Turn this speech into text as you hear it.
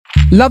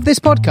Love this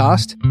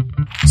podcast?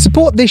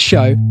 Support this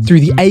show through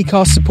the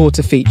Acast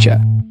supporter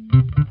feature.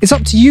 It's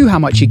up to you how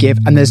much you give,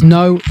 and there's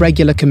no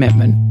regular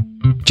commitment.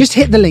 Just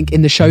hit the link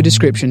in the show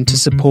description to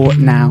support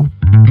now.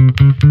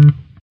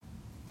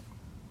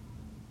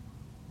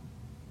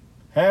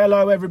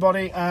 Hello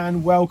everybody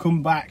and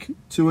welcome back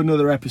to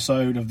another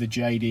episode of the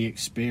JD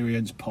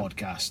Experience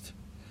podcast.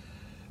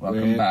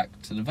 Welcome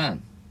back to the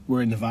van.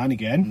 We're in the van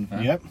again,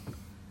 yep.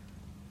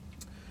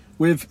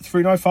 We've,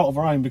 through no fault of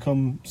our own,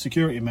 become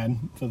security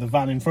men for the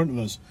van in front of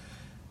us.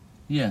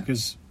 Yeah.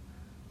 Because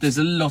there's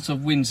a lot of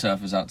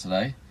windsurfers out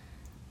today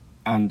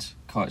and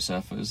kite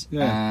surfers.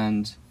 Yeah.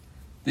 And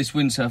this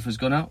windsurfer's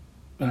gone out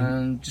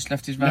and just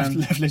left his van.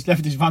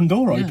 left his van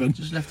door open.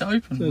 Just left it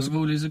open with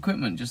all his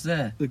equipment just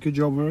there. The good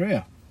job we're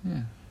here.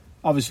 Yeah.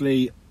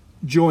 Obviously,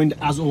 joined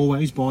as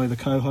always by the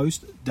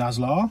co-host,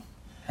 Dazlar.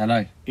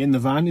 Hello. In the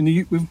van.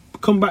 We've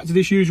come back to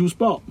this usual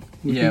spot.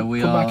 We come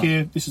are. back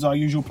here. This is our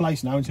usual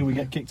place now until we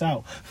get kicked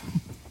out.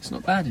 It's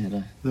not bad here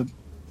though.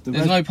 There's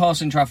res- no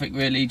passing traffic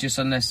really, just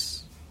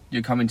unless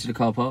you're coming to the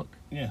car park.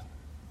 Yeah.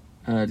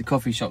 The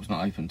coffee shop's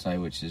not open today,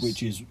 which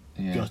is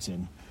yeah.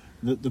 gutting.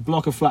 The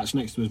block of flats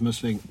next to us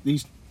must think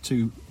these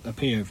two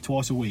appear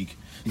twice a week,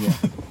 Yeah.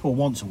 or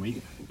once a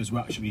week, because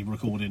we're actually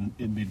recording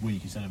in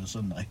midweek instead of a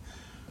Sunday,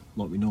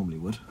 like we normally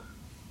would.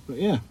 But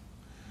yeah,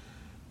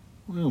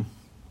 well,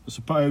 I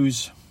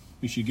suppose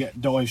we should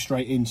dive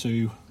straight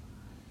into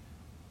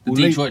The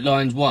Detroit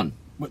Lions won.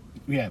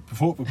 Yeah,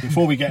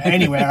 before we get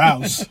anywhere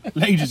else,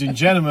 ladies and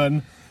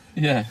gentlemen,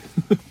 Yeah.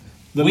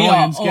 the We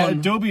Lions are get a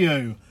on-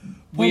 W.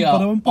 We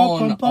are on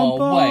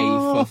our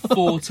way for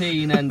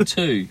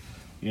 14-2.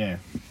 Yeah.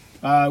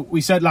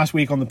 We said last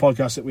week on the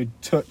podcast that we'd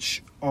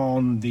touch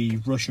on the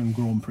Russian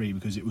Grand Prix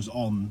because it was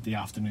on the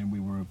afternoon we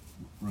were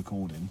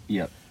recording.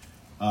 Yep.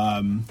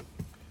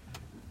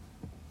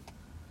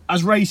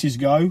 As races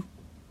go,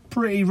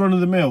 pretty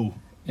run-of-the-mill.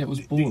 It was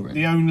boring.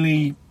 The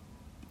only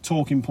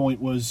talking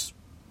point was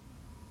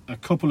a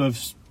couple of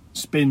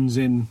spins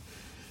in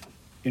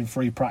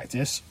free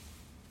practice.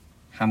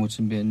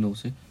 Hamilton being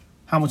naughty.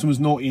 Hamilton was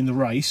naughty in the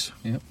race.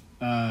 Yep.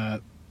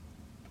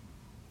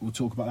 We'll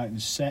talk about that in a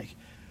sec.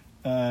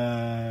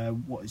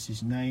 What is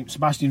his name?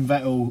 Sebastian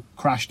Vettel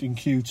crashed in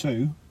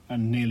Q2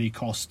 and nearly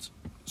cost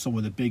some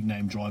of the big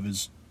name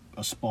drivers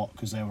a spot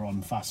because they were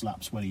on fast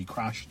laps when he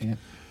crashed. Yeah.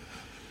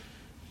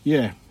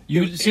 Yeah.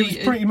 You It was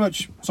pretty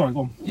much... Sorry, go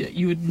on. Yeah,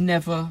 you would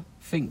never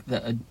think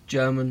that a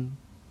German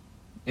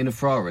in a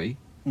Ferrari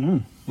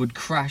would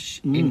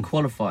crash in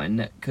qualifying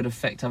that could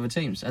affect other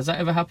teams. Has that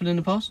ever happened in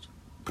the past?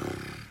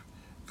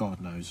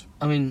 God knows.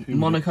 I mean,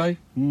 Monaco,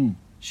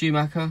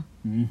 Schumacher.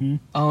 Mm-hmm.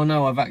 Oh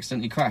no, I've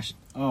accidentally crashed.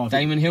 Oh,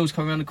 Damon Hill's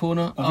coming around the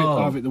corner.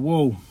 I've hit the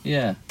wall.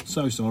 Yeah,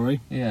 So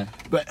sorry. yeah.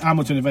 But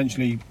Hamilton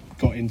eventually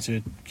got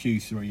into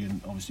Q3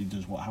 and obviously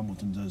does what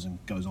Hamilton does and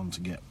goes on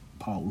to get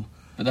pole.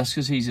 But that's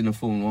because he's in a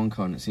Formula 1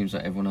 car and it seems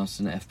like everyone else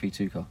is in an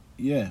FP2 car.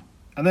 Yeah.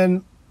 And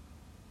then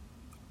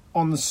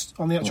on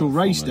the actual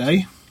race Formula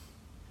day,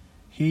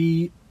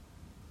 he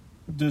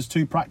does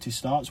 2 practice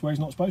starts where he's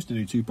not supposed to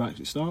do 2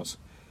 practice starts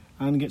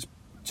and gets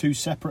 2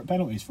 separate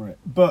penalties for it.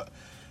 But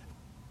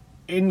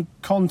in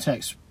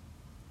context,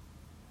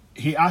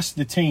 he asked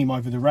the team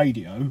over the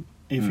radio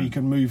if he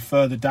can move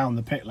further down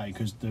the pit lane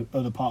because the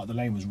other part of the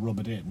lane was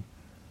rubbered in.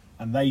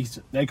 And they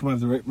come over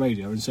the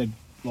radio and said,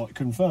 like,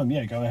 confirm,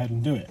 yeah, go ahead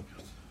and do it.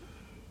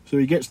 So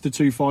he gets the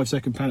 2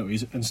 5-second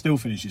penalties and still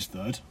finishes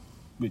third,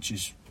 which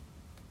is,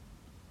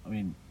 I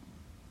mean,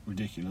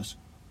 ridiculous.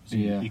 So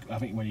Yeah. I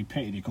think when he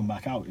pitted, he come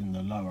back out in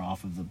the lower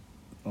half of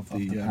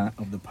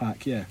the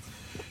pack. Yeah,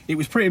 it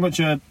was pretty much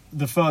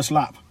the first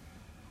lap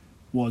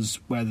was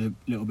where the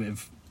little bit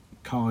of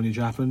carnage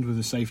happened with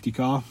the safety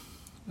car.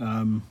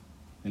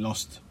 They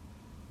lost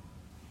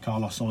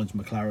Carlos Sainz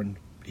McLaren.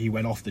 He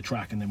went off the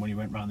track, and then when he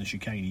went round the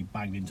chicane, he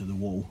banged into the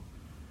wall.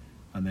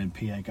 And then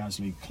Pierre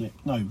Gasly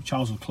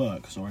Charles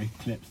Leclerc,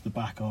 clipped the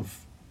back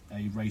of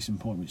a Racing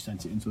Point, which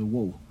sent it into the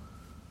wall.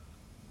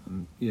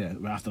 And yeah,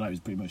 after that, it was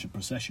pretty much a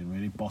procession,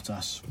 really.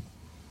 Bottas,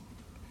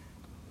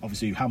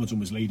 obviously, Hamilton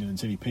was leading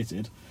until he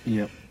pitted.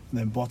 Yep. And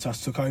then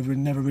Bottas took over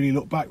and never really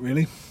looked back,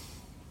 really.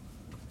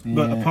 Yeah.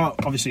 But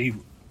obviously...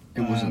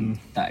 It wasn't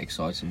that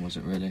exciting, was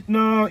it really?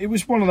 No, it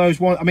was one of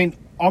those I mean,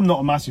 I'm not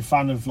a massive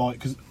fan of,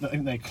 because I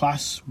think they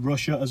class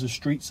Russia as a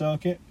street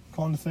circuit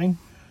kind of thing.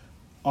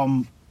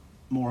 I'm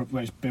more,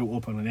 where it's built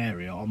up on an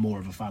area, I'm more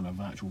of a fan of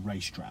an actual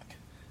racetrack.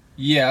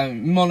 Yeah,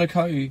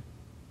 Monaco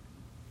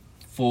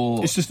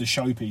for... It's just a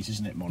showpiece,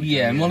 isn't it, Monaco?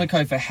 Yeah,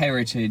 Monaco for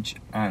heritage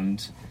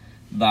and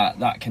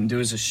that can do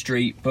as a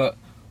street, but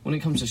when it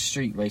comes to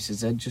street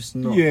races, they're just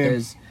not... Yeah.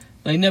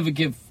 They never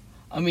give...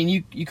 I mean,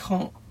 you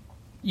can't...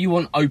 You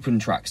want open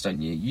tracks,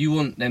 don't you? You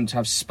want them to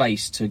have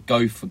space to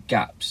go for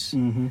gaps.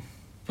 Mm-hmm.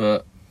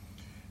 But...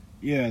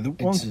 Yeah, the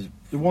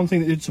one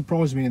thing that did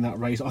surprise me in that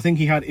race, I think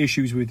he had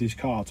issues with his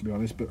car, to be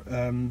honest, but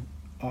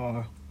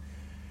our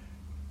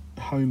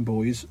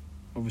homeboys,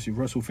 obviously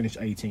Russell finished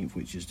 18th,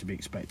 which is to be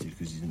expected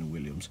because he's in a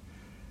Williams.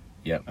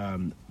 Yeah.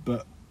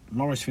 But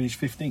Norris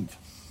finished 15th,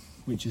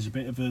 which is a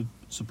bit of a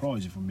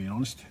surprise, if I'm being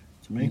honest,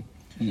 to me.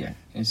 Yeah,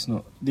 it's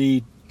not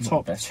The not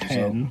top the best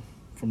 10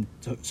 from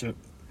so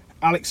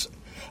Alex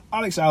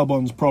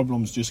Albon's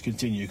problems just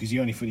continue because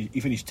he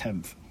finished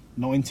 10th,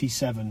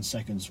 97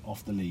 seconds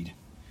off the lead.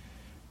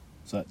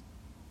 So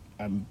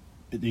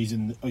he's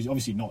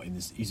obviously not in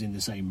this. He's in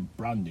the same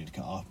branded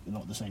car,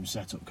 not the same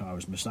setup car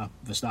as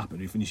Verstappen,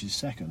 who finishes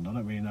second. I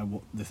don't really know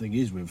what the thing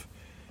is with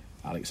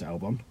Alex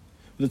Albon.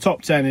 The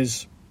top 10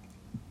 is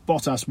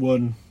Bottas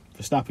won,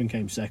 Verstappen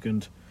came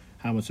second,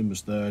 Hamilton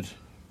was third,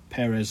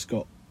 Perez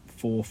got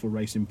fourth for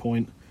Racing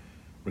Point,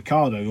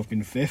 Ricciardo up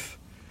in fifth,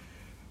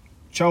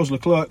 Charles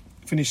Leclerc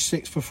finished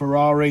sixth for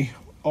Ferrari,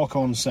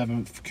 Ocon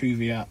seventh,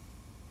 Kvyat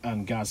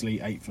and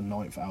Gasly 8th and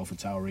 9th for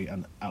AlphaTauri,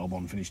 and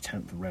Albon finished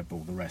 10th for Red Bull.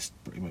 The rest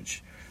pretty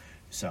much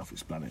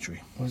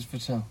self-explanatory. Where's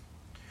Vettel?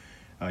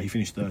 He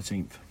finished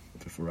 13th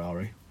for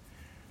Ferrari.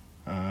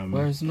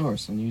 Where is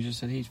Norris? And you just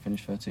said he's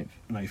finished 13th.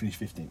 No, he finished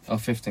 15th. Oh,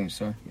 15th,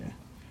 sorry.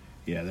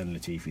 Yeah, then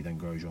Latifi, then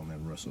Grosjean,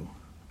 then Russell.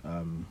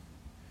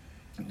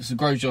 So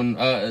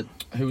Grosjean,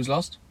 who was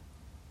last?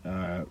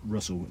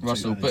 Russell,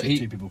 but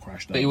two people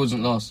crashed out. But he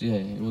wasn't last, yeah,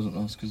 he wasn't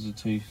last because of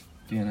the 2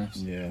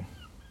 DNFs. Yeah.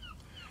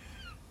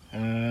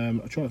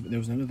 There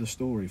was another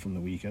story from the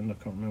weekend. I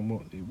can't remember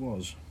what it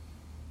was.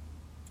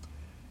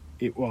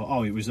 It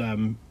was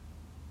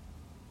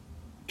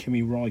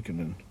Kimi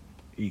Räikkönen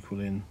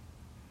equaling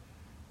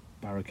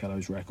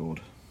Barrichello's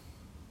record.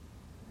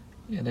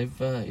 Yeah,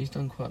 he's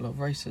done quite a lot of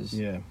races.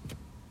 Yeah.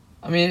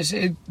 I mean,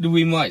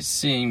 we might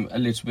seem a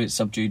little bit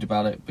subdued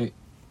about it, but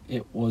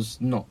it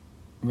was not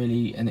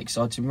really an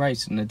exciting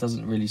race, and there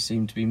doesn't really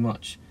seem to be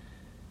much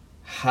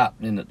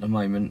happening at the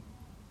moment.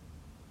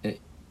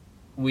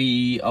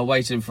 We are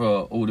waiting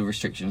for all the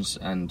restrictions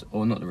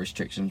or not the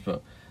restrictions,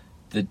 but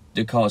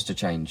the cars to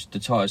change, the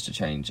tyres to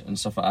change, and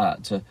stuff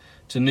like that,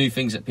 to new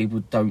things that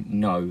people don't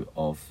know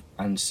of,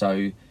 and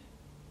so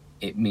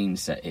it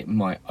means that it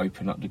might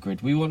open up the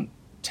grid. You want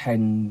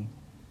 10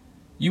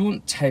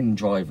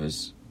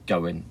 drivers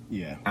going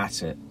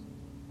at it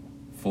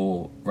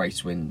for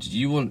race wins.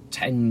 You want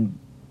 10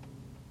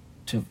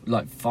 to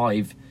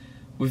 5.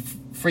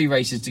 With 3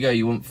 races to go,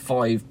 you want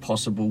 5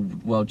 possible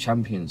world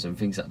champions and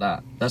things like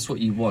that. That's what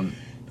you want.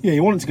 Yeah,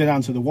 you want it to go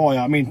down to the wire.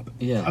 I mean,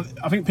 yeah.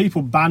 I think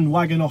people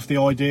bandwagon off the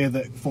idea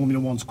that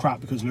Formula One's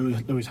crap because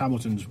Lewis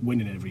Hamilton's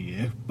winning every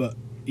year, but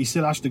he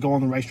still has to go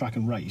on the racetrack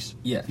and race.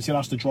 Yeah. He still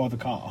has to drive a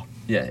car.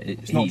 Yeah.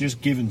 It's not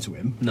just given to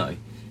him. No.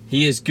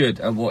 He is good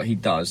at what he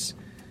does.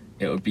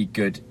 It would be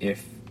good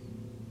if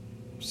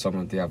some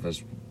of the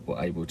others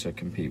were able to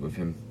compete with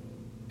him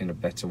in a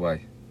better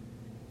way.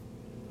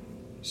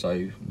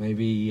 So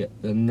maybe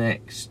the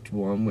next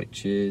one,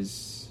 which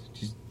is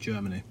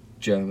Germany.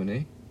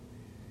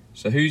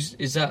 So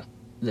is that?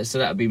 So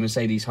that would be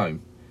Mercedes'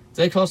 home.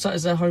 Do they class that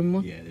as their home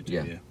one? Yeah, they do.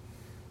 Yeah.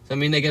 So I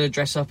mean, they're going to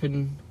dress up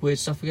in weird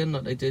stuff again,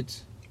 like they did.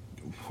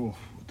 I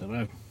don't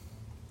know.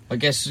 I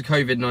guess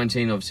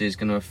COVID-19 obviously is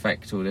going to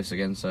affect all this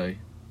again. So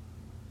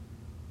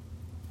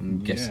I'm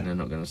guessing they're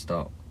not going to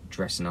start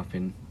dressing up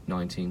in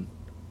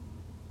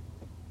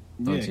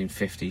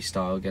 1950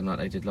 style again like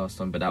they did last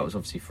time, but that was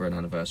obviously for an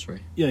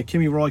anniversary. Yeah,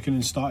 Kimi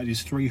Räikkönen started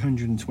his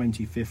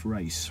 325th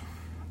race.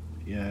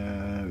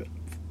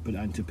 Put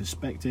that into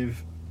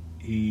perspective,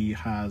 he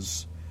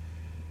has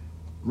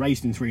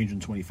raced in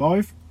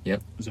 325.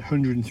 Yep. There's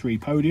 103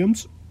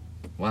 podiums.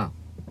 Wow.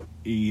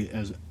 He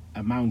has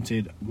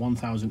amounted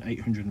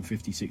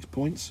 1,856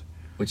 points.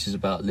 Which is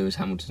about Lewis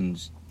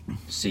Hamilton's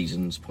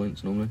season's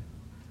points normally.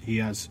 He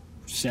has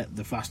set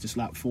the fastest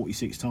lap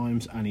 46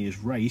 times, and he has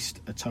raced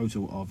a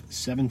total of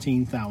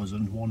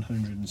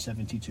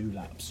 17,172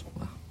 laps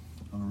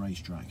on a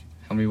racetrack.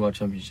 How many world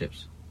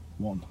championships?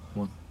 One.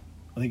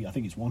 I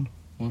think it's one.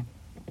 One.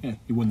 Yeah,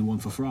 he won the one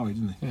for Ferrari,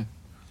 didn't he? Yeah.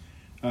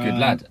 Good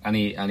lad, and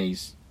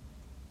he's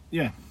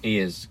he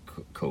is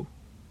cool.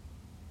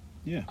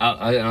 Yeah.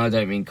 I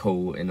don't mean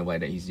cool in the way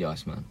that he's the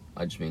Iceman.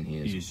 I just mean he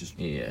is. He's just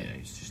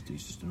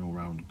an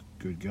all-round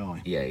good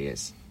guy. Yeah, he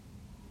is.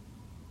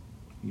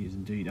 He is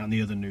indeed. And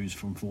the other news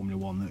from Formula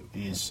One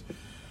is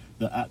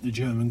that at the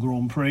German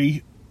Grand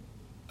Prix,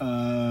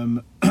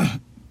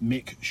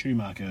 Mick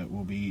Schumacher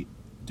will be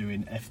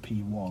doing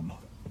FP1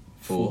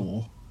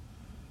 for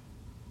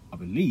I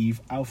believe,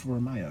 Alfa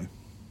Romeo.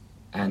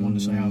 And I want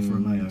to say Alfa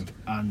Romeo.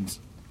 And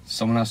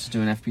someone else is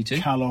doing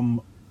FP2?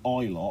 Callum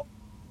Ilott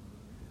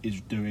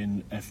is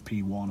doing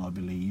FP1, I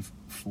believe,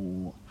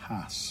 for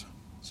Haas.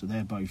 So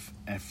they're both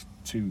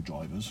F2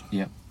 drivers.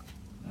 Yeah.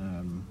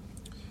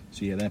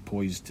 So they're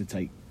poised to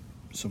take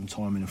some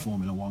time in a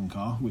Formula One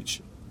car,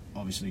 which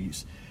obviously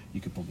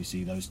you could probably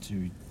see those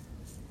two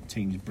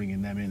teams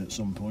bringing them in at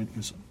some point.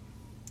 Because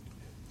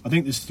I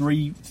think there's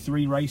three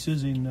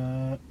racers in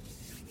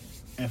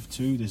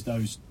F2. There's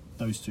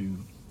those two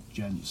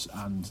gents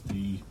and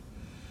the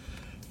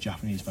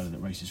Japanese fellow that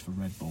races for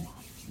Red Bull.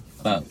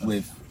 But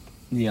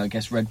I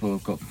guess Red Bull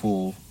have got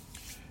 4.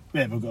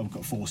 Yeah, we've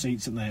got 4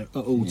 seats in there at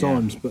all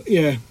times. But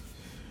yeah,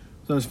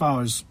 so as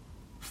far as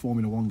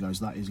Formula One goes,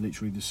 that is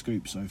literally the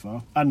scoop so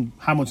far. And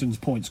Hamilton's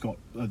points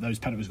those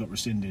penalties got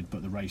rescinded,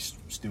 but the race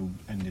still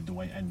ended the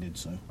way it ended.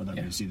 So I don't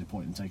really see the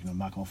point in taking them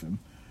back off him.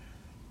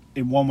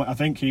 in one way, I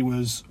think he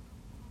was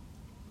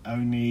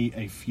only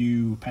a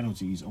few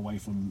penalties away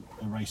from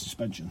a race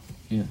suspension.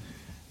 Yeah.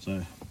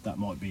 So that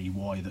might be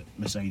why that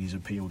Mercedes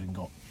appealed and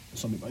got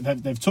something.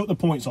 They've took the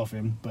points off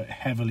him, but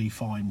heavily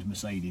fined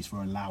Mercedes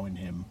for allowing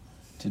him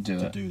to do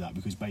that,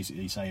 because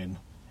basically saying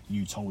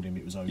you told him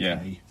it was okay. Yeah.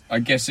 I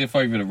guess if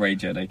over the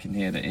radio they can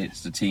hear that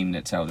it's the team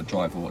that tell the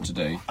driver what to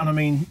do. And I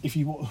mean, if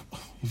you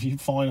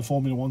fine a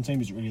Formula One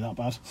team, is it really that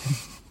bad?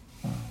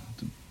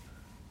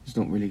 It's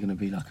not really going to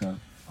be like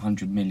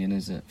 100 million,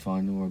 is it?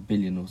 Fine, or 1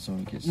 billion or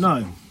something.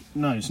 No,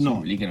 it's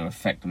not really going to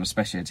affect them,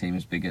 especially a team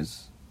as big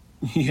as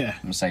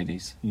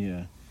Mercedes.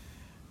 Yeah.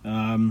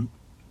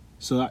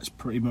 So that's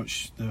pretty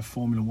much the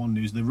Formula One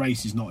news. The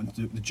race is not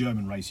the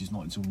German race is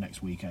not until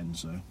next weekend,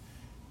 so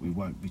we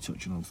won't be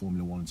touching on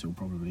Formula One until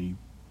probably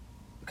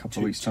a couple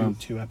of weeks' time.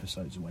 Two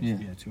episodes away.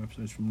 Yeah, 2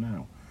 episodes from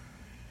now.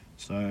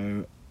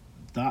 So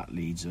that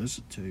leads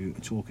us to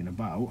talking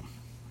about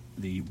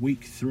the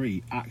Week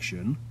 3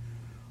 action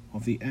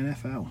of the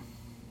NFL,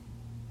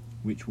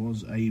 which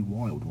was a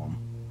wild one.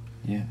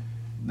 Yeah,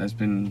 it's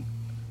been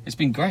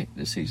great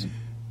this season.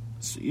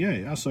 So,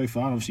 yeah, so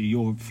far. Obviously,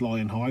 you're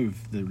flying high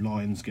with the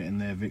Lions getting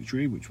their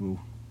victory, which we'll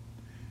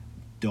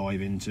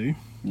dive into.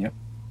 Yep.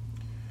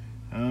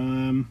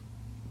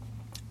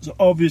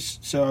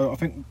 So I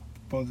think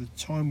by the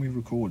time we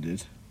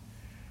recorded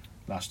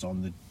last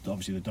time,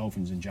 obviously the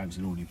Dolphins and Jags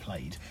had already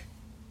played.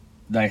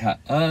 They had,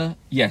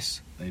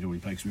 yes, they'd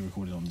already played because we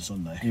recorded on the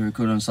Sunday. You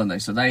recorded on Sunday,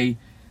 so they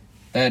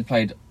had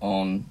played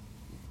on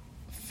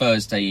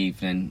Thursday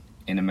evening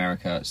in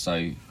America,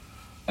 so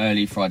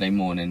early Friday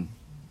morning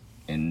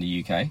in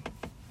the UK.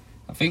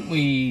 I think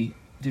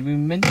did we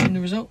mention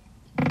the result?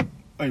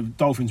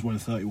 Dolphins won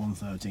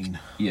 31-13.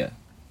 Yeah.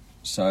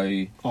 So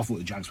I thought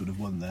the Jags would have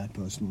won there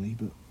personally,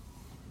 but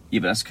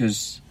that's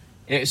because.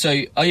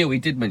 We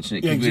did mention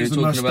it because we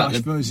were talking about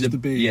the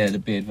beard. Yeah, the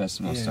beard versus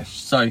the moustache. Yeah.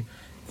 So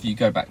if you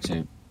go back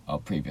to our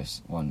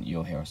previous one,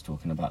 you'll hear us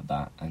talking about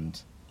that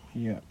and.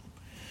 Yeah.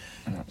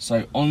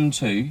 So on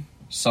to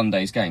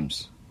Sunday's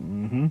games,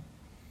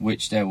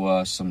 which there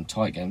were some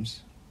tight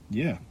games.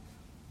 Yeah.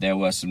 There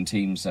were some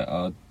teams that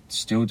are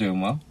still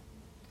doing well,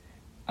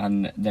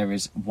 and there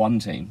is one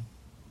team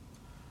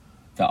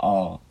that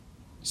are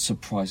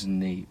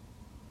surprisingly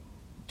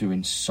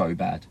doing so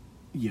bad.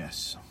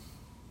 Yes.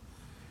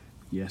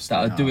 That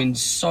are doing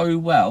so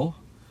well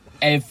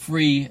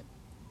every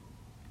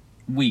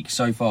week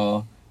so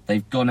far.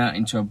 They've gone out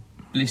into a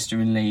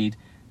blistering lead.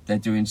 They're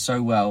doing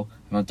so well,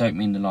 and I don't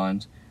mean the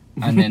Lions.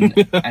 And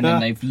then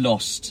they've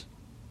lost.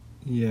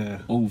 Yeah.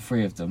 All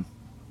three of them.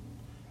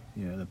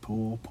 Yeah, the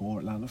poor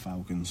Atlanta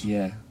Falcons.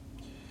 Yeah.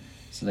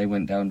 So they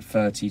went down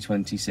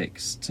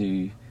 30-26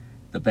 to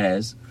the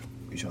Bears.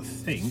 Which I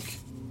think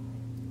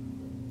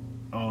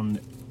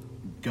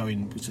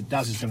so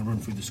Daz is going to run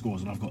through the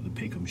scores, and I've got the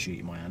pick'em sheet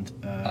in my hand.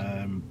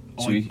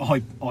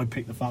 I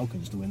picked the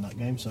Falcons to win that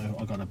game, so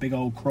I got a big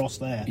old cross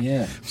there.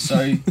 Yeah.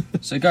 So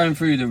going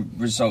through the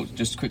results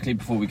just quickly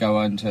before we go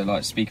on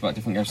to speak about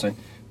different games. So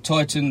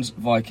Titans,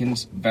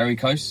 Vikings, very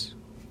close.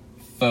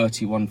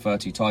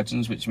 31-30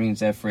 Titans, which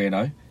means they're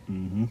 3-0,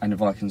 and the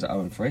Vikings are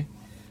 0-3.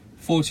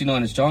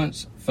 49ers,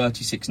 Giants,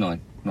 36-9,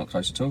 not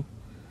close at all.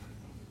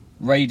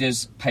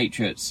 Raiders,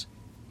 Patriots,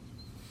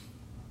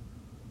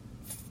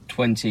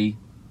 20-36.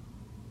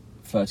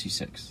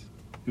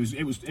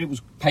 It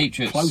was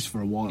Patriots close for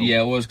a while.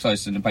 Yeah, it was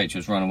close, and the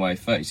Patriots ran away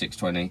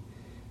 36-20.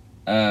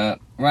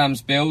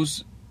 Rams,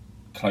 Bills,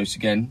 close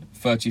again,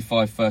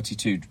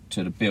 35-32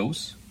 to the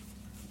Bills.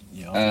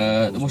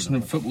 Yeah, the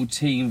Washington football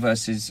team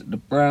versus the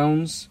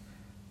Browns,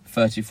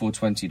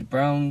 34-20 the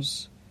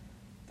Browns.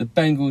 The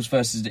Bengals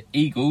versus the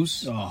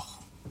Eagles. Oh.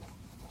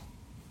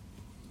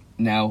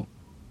 Now,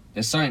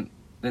 there's something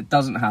that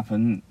doesn't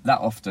happen that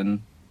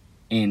often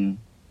in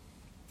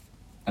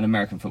an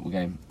American football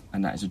game,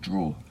 and that is a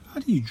draw. How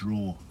do you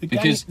draw?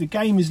 The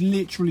game is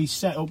literally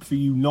set up for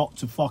you not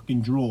to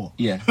fucking draw.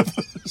 Yeah.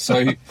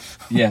 So,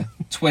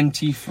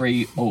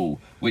 23-all,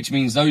 which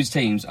means those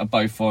teams are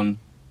both on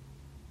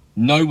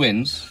no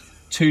wins,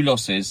 2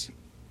 losses,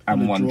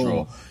 and 1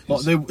 draw.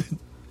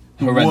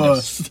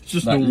 Horrendous.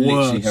 Just the worst.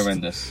 Literally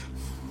horrendous.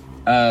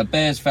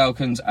 Bears,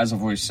 Falcons, as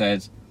I've already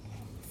said,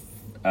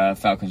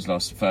 Falcons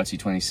lost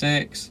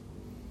 30-26.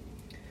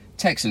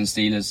 Texans,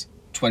 Steelers,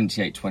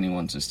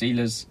 28-21 to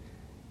Steelers.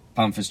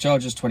 Panthers,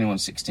 Chargers,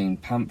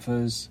 21-16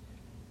 Panthers.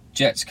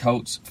 Jets,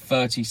 Colts,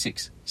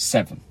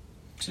 36-7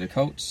 to the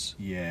Colts.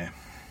 Yeah.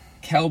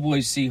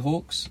 Cowboys,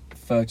 Seahawks,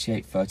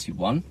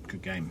 38-31.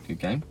 Good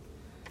game.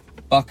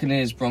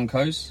 Buccaneers,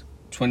 Broncos,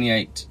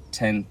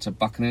 28-10 to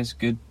Buccaneers.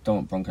 Good. Don't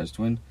want Broncos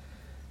to win.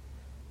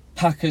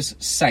 Packers,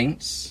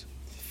 Saints,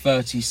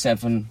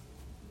 37-30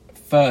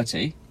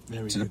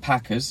 to the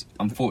Packers.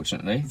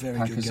 Unfortunately, Very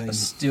Packers good game. are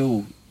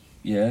still,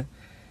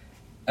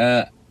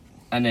 and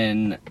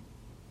then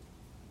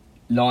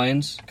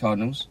Lions,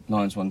 Cardinals.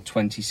 Lions won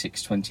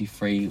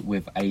 26-23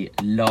 with a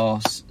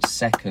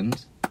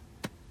last-second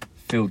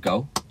field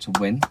goal to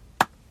win.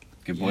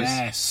 Good boys.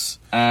 Yes.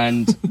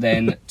 And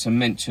then to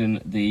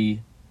mention the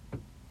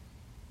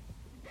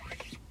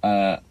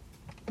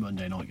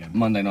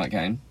Monday night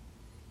game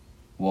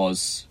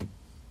was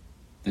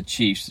the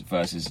Chiefs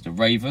versus the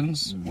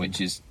Ravens, which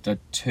is the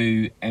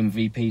 2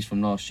 MVPs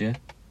from last year.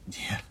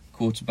 Yeah.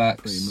 Pretty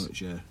Quarterbacks.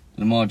 much, yeah.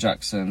 Lamar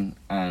Jackson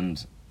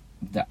and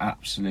the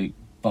absolute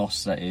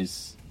boss that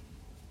is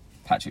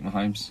Patrick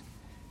Mahomes.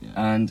 Yeah.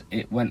 And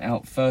it went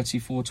out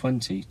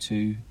 34-20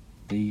 to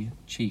the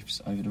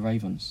Chiefs over the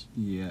Ravens.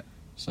 Yeah.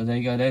 So there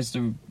you go, there's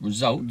the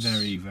results.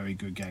 Very, very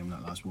good game,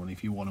 that last one.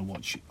 If you want to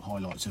watch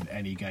highlights of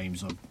any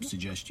games, I'd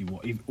suggest you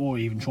watch, or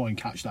even try and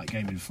catch that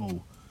game in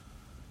full,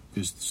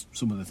 because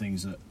some of the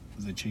things that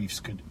the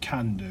Chiefs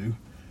can do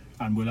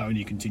and will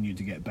only continue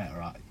to get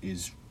better at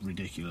is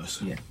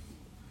ridiculous. Yeah.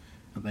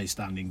 And they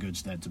stand in good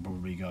stead to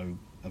probably go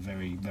a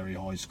very, very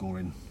high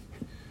scoring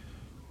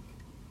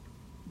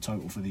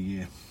total for the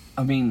year.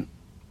 I mean,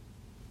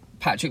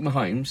 Patrick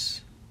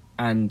Mahomes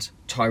and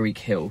Tyreek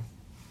Hill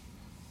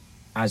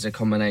as a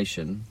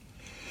combination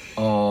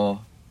are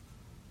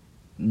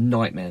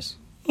nightmares.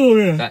 Oh,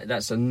 yeah.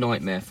 That's a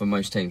nightmare for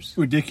most teams.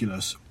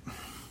 Ridiculous.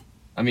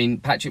 I mean,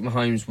 Patrick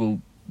Mahomes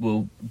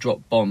will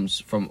drop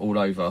bombs from all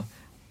over,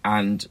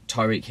 and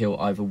Tyreek Hill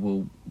either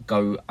will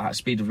go at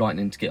speed of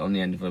lightning to get on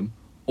the end of them,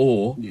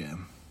 or Yeah.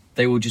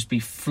 they will just be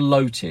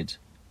floated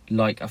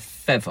like a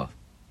feather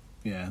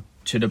Yeah.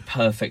 to the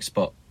perfect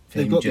spot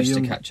for him just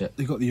to catch it.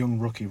 They've got the young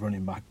rookie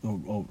running back,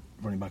 or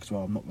running back as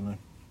well. I'm not going to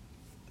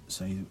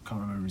say,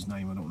 can't remember his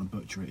name. I don't want to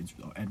butcher it. It's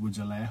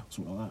Edwards-Helaire,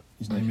 something like that.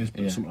 His name is,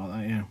 but Yeah. something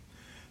like that. Yeah.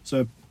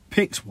 So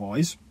picks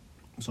wise,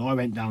 so I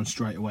went down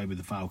straight away with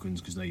the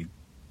Falcons because they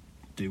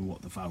do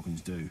what the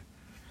Falcons do.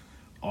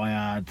 I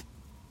had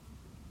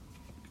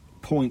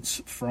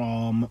points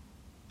from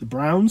the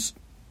Browns,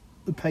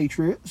 the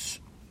Patriots,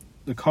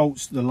 the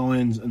Colts, the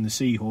Lions, and the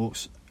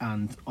Seahawks,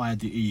 and I had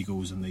the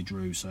Eagles, and they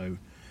drew. So,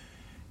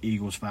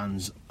 Eagles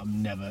fans,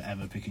 I'm never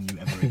ever picking you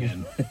ever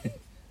again,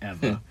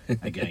 ever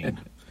again.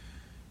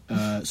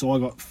 So I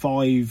got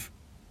 5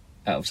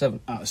 Out of 7.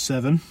 out of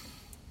 7.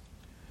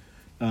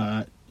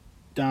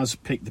 Daz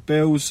picked the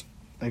Bills.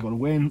 They got to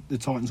win. The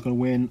Titans got to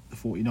win. The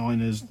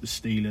 49ers, the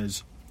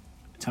Steelers,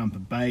 Tampa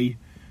Bay.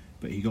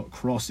 But he got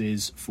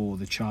crosses for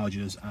the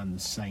Chargers and the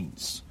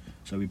Saints.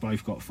 So we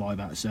both got 5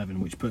 out of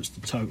 7, which puts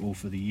the total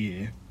for the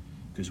year,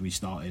 because we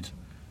started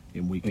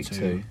in week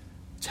 2,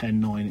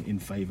 10-9 in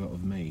favour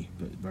of me,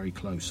 but very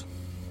close.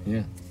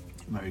 Yeah.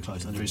 Very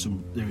close. And there is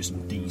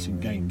some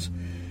decent games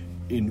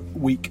in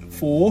week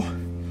 4.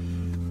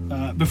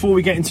 Before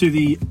we get into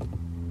the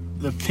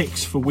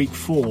picks for week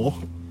 4,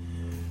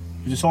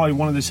 we decided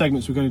one of the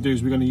segments we're going to do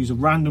is we're going to use a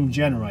random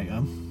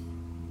generator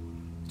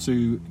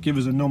to give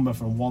us a number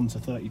from 1 to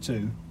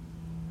 32.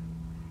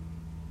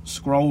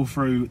 Scroll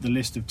through the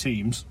list of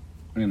teams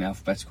In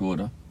alphabetical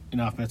order. in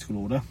alphabetical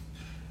order,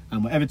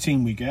 and whatever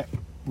team we get,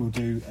 we'll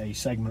do a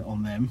segment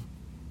on them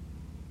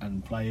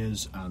and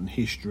players and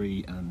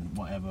history and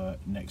whatever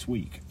next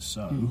week.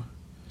 So,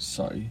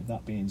 So,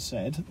 that being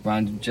said,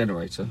 random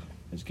generator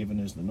has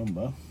given us the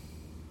number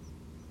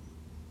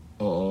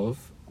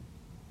of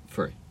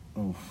 3.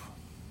 of.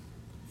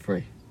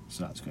 3.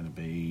 So that's going to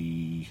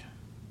be.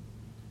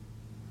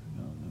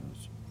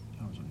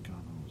 Arizona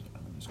Cardinals.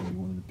 It's going to be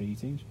one of the B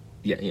teams.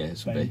 Yeah,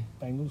 it's going to be.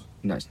 Bengals?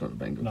 No, it's not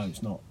the Bengals. No,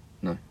 it's not.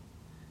 No.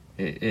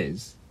 It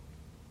is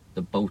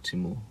the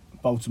Baltimore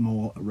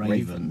Baltimore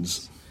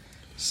Ravens.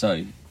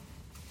 So,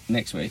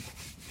 next week,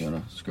 if you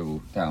want to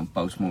scribble down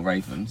Baltimore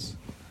Ravens,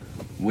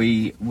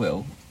 we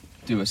will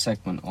do a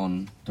segment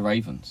on the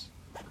Ravens.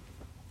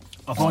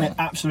 I find it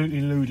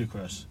absolutely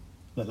ludicrous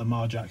that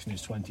Lamar Jackson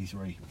is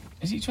 23.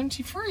 Is he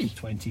 23?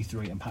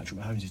 23, and Patrick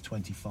Mahomes is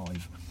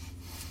 25.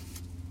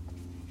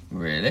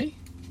 Really?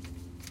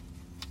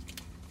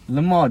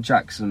 Lamar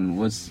Jackson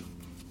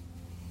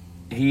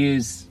he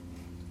is,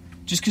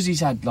 just because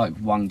he's had like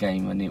one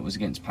game and it was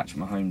against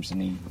Patrick Mahomes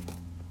and he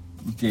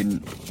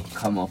didn't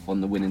come off on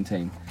the winning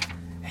team,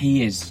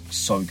 he is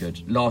so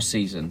good. Last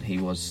season he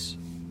was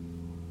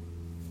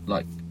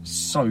like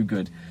so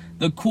good.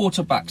 The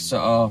quarterbacks that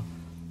are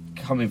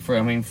coming through,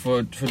 I mean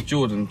for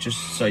Jordan, just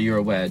so you're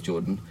aware,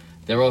 Jordan,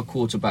 there are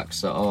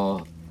quarterbacks that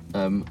are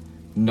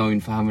known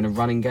for having a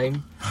running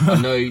game.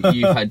 I know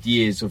you've had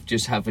years of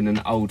just having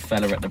an old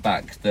fella at the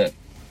back that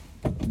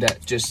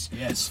just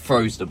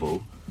throws the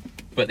ball,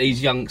 but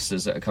these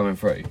youngsters that are coming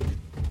through,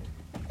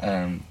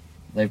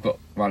 they've got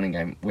running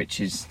game, which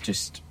is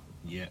just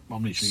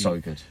I'm literally so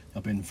good.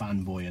 I've been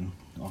fanboying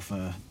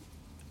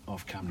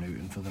off Cam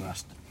Newton for the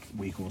last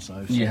week or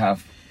so. You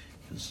have.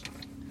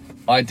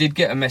 I did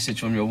get a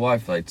message from your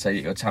wife though to say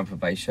that your Tampa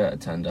Bay shirt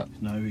had turned up.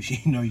 No,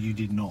 you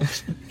did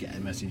not get a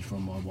message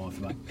from my wife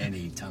about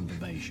any Tampa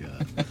Bay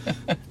shirt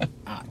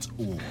at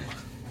all.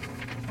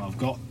 I've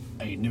got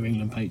a New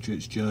England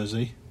Patriots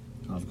jersey,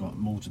 and I've got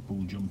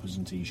multiple jumpers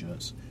and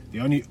t-shirts. The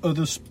only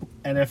other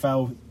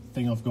NFL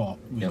thing I've got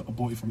was I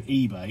bought it from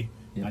eBay,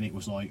 and it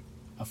was like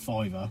a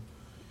 $5.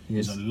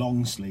 Yes. It's a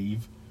long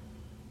sleeve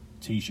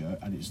t-shirt,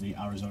 and it's the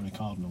Arizona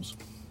Cardinals,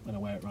 and I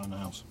wear it around the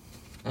house.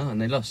 Oh, and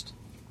they lost.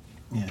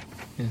 Yeah.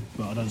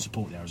 But I don't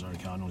support the Arizona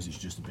Cardinals. It's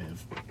just a bit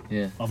of.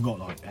 Yeah. I've got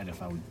like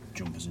NFL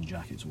jumpers and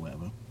jackets or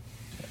whatever.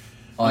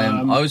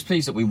 I was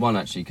pleased that we won,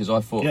 actually, because I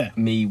thought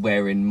me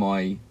wearing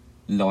my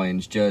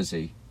Lions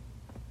jersey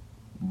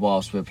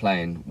whilst we're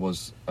playing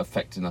was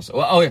affecting us.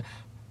 Yeah.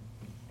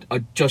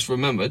 I just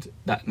remembered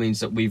that means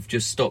that we've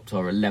just stopped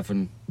our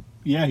 11.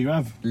 Yeah, you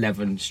have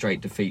 11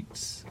 straight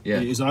defeats. Yeah,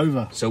 it is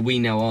over. So we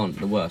now aren't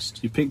the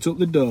worst. You picked up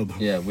the dub.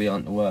 Yeah, we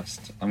aren't the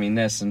worst. I mean,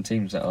 there's some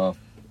teams that are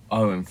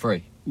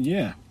 0-3.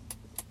 Yeah.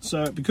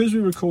 So because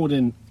we're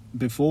recording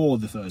before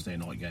the Thursday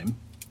night game,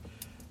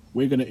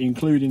 we're going to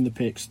include in the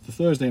picks the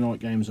Thursday night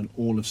games and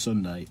all of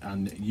Sunday,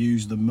 and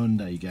use the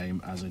Monday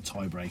game as a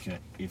tiebreaker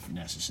if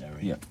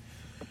necessary. Yeah.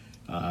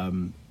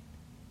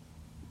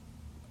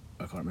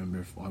 I can't remember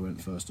if I went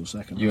first or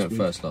second. You went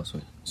first last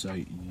week. So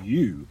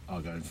you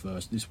are going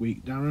first this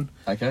week, Darren.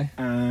 Okay.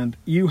 And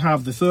you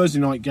have the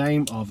Thursday night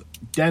game of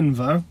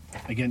Denver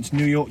against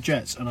New York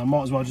Jets, and I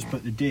might as well just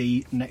put the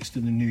D next to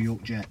the New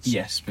York Jets.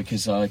 Yes,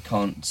 because I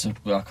can't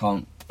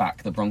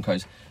back the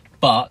Broncos,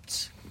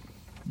 but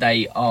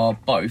they are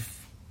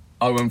both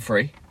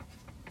 0-3.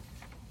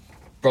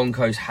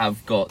 Broncos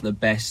have got the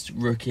best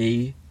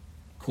rookie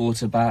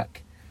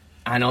quarterback,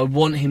 and I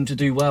want him to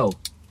do well.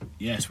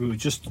 Yes, we were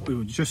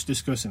just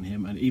discussing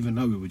him, and even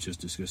though we were just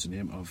discussing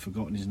him, I've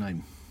forgotten his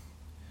name.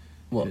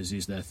 What? Because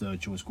he's their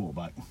third choice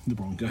quarterback, the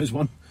Broncos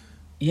one.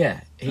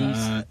 Yeah,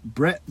 he's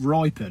Brett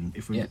Ripon,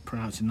 if we're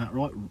pronouncing that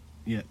right.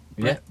 Yeah,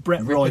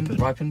 Brett Ripon.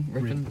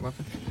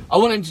 I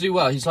want him to do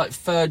well. He's like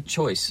third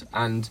choice,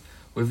 and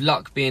with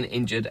Luck being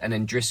injured and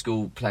then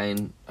Driscoll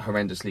playing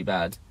horrendously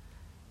bad,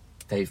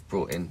 they've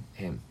brought in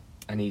him,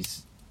 and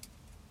he's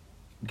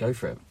go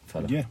for it,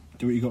 fella. Yeah,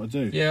 do what you got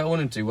to do. Yeah, I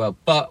want him to do well,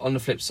 but on the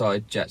flip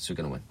side, Jets are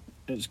going to win.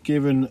 It's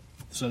given.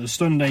 So the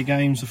Sunday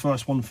games, the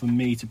first one for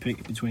me to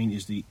pick between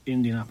is the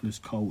Indianapolis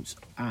Colts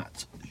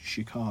at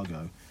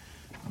Chicago,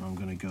 and I'm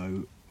going to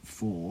go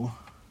for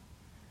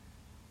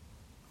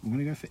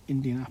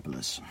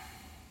Indianapolis.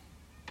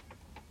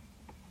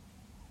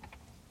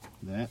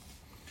 There.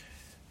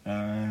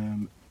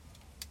 I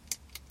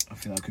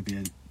feel that could be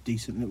a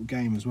decent little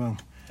game as well.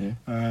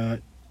 Yeah.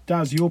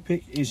 Daz, your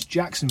pick is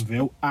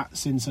Jacksonville at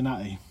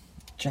Cincinnati.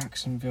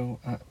 Jacksonville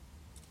at...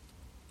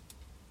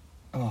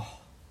 Oh.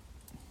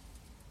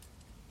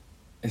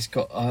 It's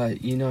got...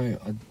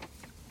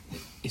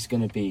 it's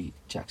going to be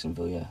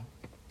Jacksonville, yeah.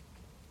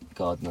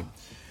 Gardner.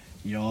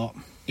 Yeah.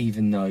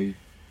 Even though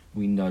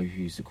we know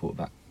who's the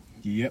quarterback.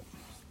 Yep.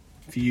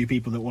 For you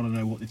people that want to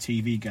know what the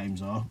TV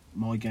games are,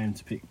 my game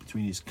to pick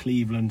between is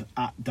Cleveland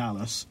at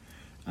Dallas,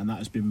 and that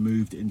has been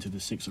moved into the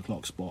 6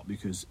 o'clock spot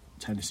because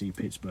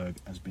Tennessee-Pittsburgh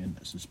has been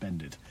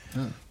suspended.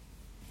 Oh.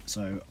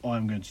 So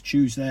I'm going to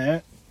choose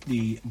there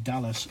the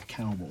Dallas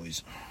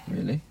Cowboys.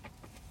 Really?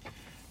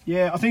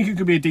 Yeah, I think it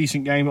could be a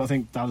decent game, but I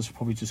think Dallas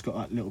probably just got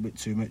that little bit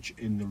too much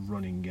in the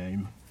running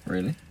game.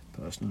 Really?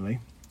 Personally.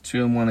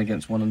 2-1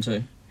 against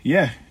 1-2.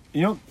 Yeah.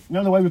 You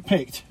know the way we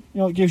picked? You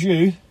know what it gives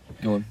you?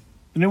 Go on.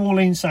 The New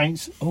Orleans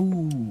Saints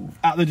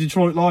at the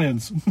Detroit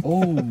Lions.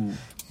 Oh,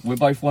 we're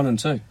both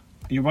 1-2.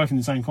 You're both in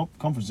the same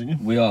conference, aren't you?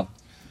 We are.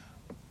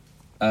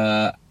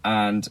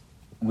 And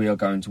we are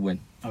going to win.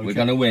 Okay. We're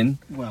going to win.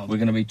 Well, we're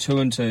going to be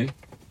 2-2.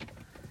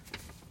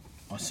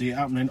 I see it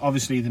happening.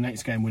 Obviously, the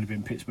next game would have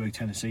been Pittsburgh,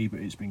 Tennessee,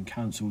 but it's been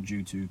cancelled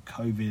due to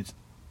COVID.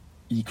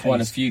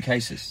 Quite a few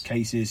cases.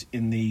 Cases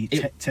in the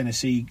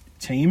Tennessee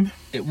team.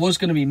 It was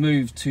going to be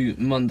moved to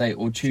Monday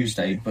or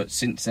Tuesday, but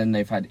since then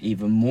they've had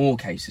even more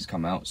cases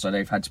come out, so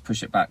they've had to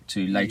push it back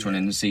to later on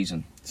in the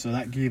season. So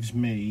that gives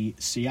me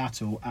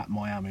Seattle at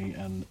Miami,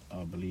 and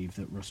I believe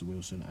that Russell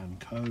Wilson and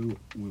co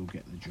will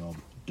get the job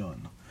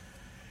done.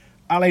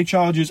 LA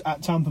Chargers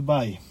at Tampa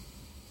Bay.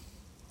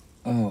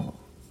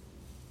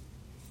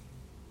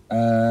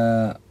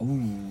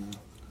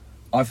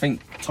 I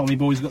think Tommy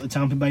Boy's got the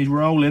Tampa Bay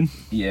rolling.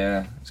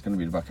 Yeah, it's going to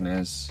be the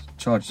Buccaneers.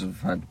 Chargers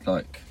have had,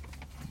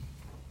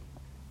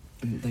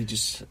 they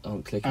just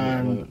aren't clicking at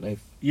the moment.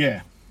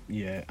 Yeah.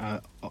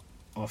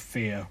 I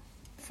fear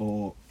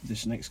for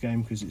this next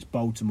game because it's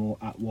Baltimore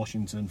at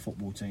Washington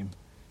football team.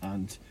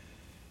 And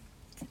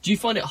do you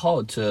find it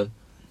hard to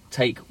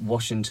take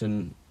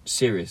Washington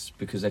serious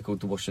because they're called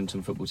the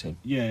Washington football team?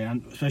 Yeah,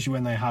 and especially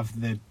when they have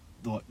the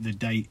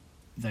date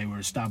they were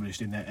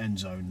established in their end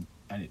zone,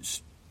 and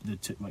it's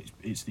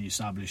the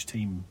established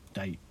team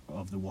date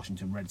of the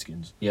Washington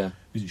Redskins. Yeah,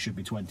 because it should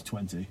be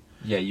 2020.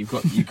 Yeah, you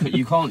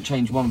can't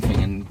change one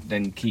thing and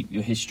then keep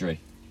your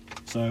history.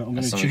 So I'm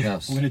going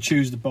to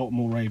choose the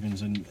Baltimore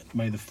Ravens, and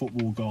may the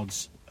football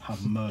gods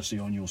have mercy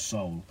on your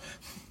soul.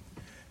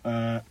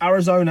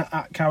 Arizona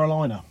at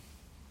Carolina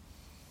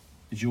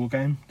is your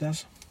game,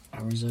 Des?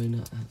 Arizona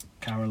at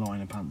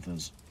Carolina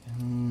Panthers.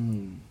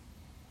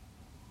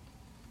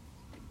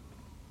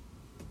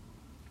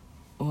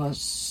 Well,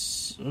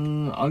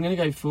 I'm going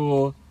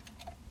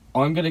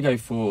to go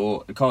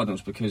for the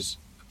Cardinals because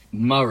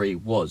Murray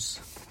was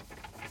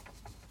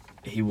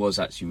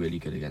actually really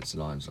good against the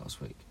Lions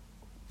last week.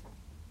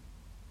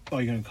 Oh,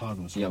 you're going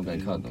Cardinals? Yeah, I'm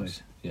going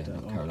Cardinals. Yeah,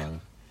 not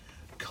Carolina.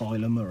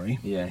 Kyler Murray.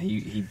 Yeah,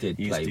 he did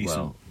play decent.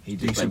 Well. He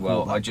did play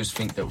well. I just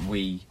think that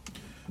we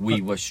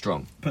were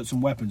strong. Put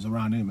some weapons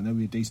around him and they'll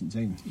be a decent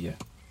team. Yeah.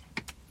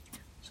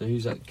 So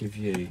who's that give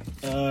you?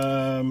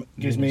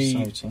 Gives me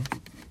Minnesota.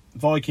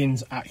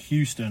 Vikings at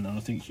Houston, and I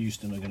think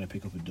Houston are going to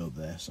pick up a dub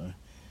there. So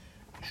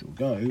I shall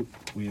go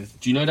with.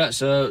 Do you know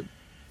that's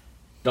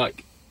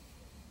like,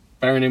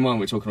 bearing in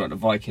mind we're talking about the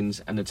Vikings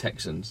and the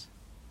Texans,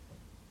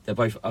 they're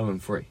both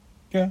 0-3.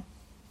 Yeah.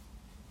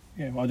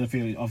 I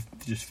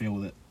just feel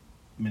that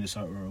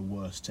Minnesota are a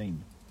worse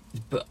team.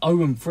 But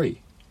 0-3.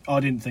 I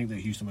didn't think that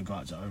Houston would go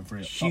out to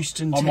 0-3.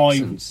 Houston on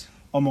Texans.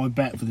 On my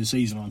bet for the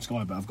season on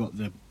Sky, but I've got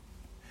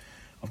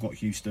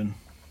Houston.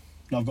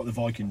 No, I've got the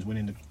Vikings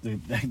winning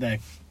their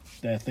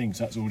thing,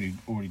 so that's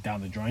already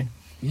down the drain.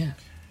 Yeah.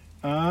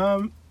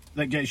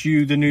 That gets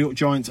you the New York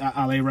Giants at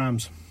LA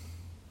Rams.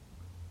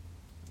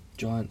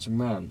 Giants and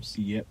Rams.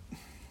 Yep.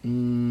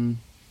 The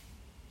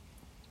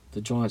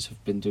Giants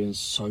have been doing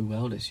so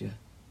well this year.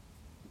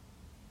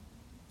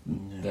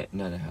 No. They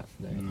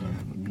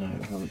haven't.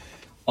 No.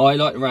 I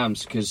like the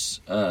Rams because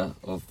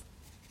of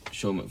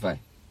Sean McVay.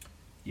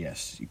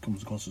 Yes, he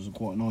comes across as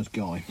quite a nice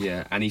guy.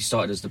 Yeah, and he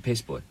started as the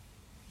piss boy.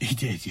 He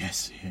did,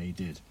 yes. Yeah, he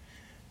did.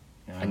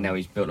 And now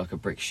he's built like a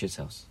brick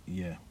shithouse.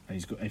 Yeah, and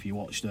he's got. If you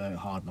watched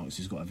Hard Knocks,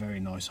 he's got a very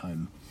nice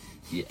home.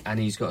 Yeah,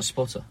 and he's got a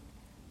spotter.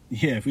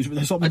 Yeah, I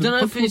don't know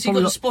if he's got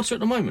a spotter at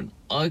the moment.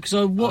 Because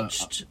I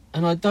watched,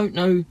 and I don't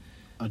know.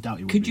 I doubt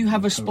he would. Could you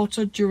have a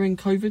spotter during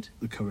COVID?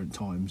 The current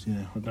times,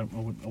 yeah. I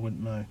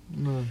wouldn't know.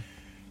 No.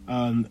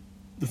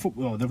 The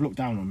football, they've looked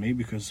down on me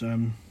because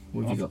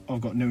What have you got?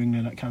 I've got New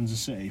England at Kansas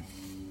City.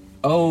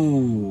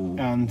 Oh.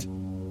 And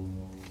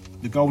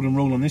the golden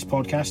rule on this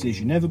podcast is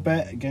you never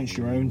bet against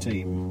your own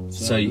team.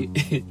 So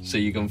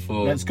you've gone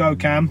for... Let's go,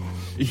 Cam.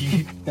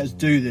 Let's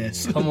do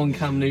this. Come on,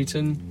 Cam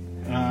Newton.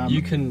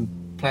 You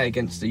can play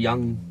against the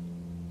young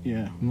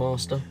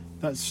master.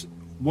 That's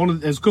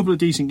there's a couple of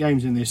decent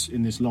games in this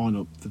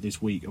lineup for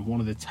this week, and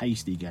one of the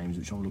tasty games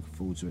which I'm looking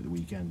forward to at the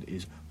weekend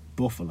is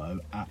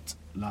Buffalo at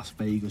Las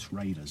Vegas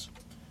Raiders.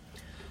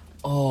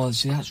 Oh,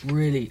 see, that's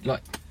really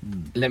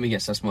Let me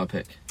guess, that's my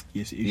pick.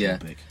 Yes, it is your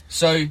pick.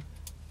 So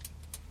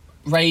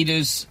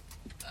Raiders,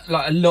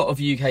 like a lot of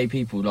UK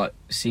people,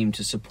 seem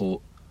to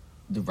support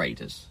the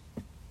Raiders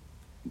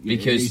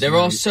because there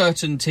are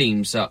certain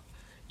teams that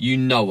you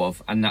know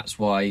of, and that's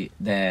why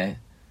they're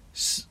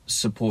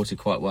supported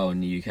quite well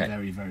in the UK.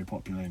 Very, very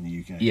popular in the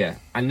UK. Yeah,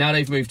 and now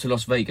they've moved to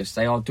Las Vegas.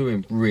 They are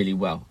doing really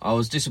well. I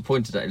was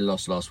disappointed that they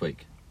lost last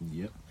week.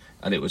 Yep.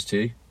 And it was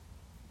to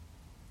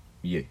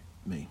you.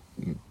 Me.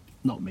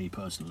 Not me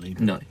personally,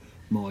 but No.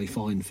 my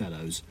fine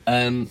fellows.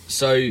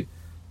 So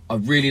I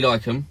really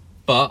like them,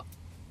 but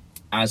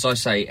as I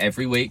say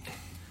every week,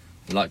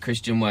 like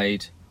Christian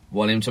Wade,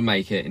 want him to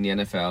make it in the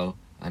NFL,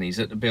 and he's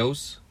at the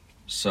Bills,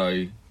 so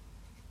I'm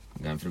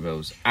going for the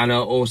Bills. And I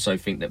also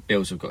think that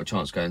Bills have got a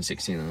chance going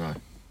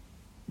 16-0.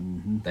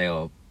 Mm-hmm. They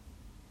are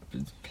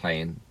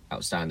playing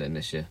outstanding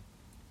this year.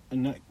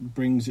 And that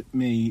brings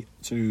me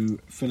to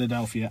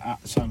Philadelphia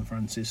at San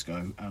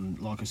Francisco. And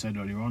like I said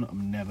earlier on,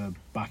 I'm never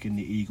backing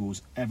the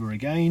Eagles ever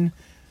again.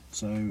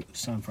 So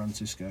San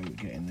Francisco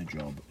getting the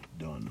job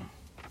done.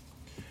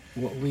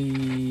 So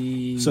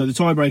the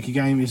tiebreaker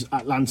game is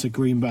Atlanta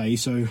Green Bay.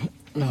 So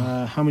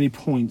how many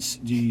points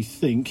do you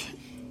think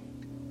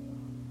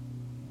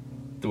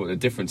what the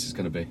difference is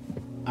going to be?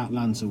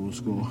 Atlanta will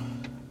score?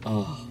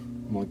 Oh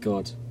my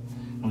God.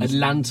 Honestly.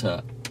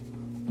 Atlanta.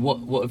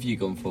 What have you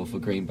gone for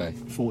Green Bay?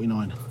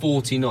 49.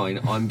 49.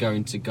 I'm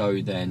going to go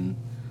then.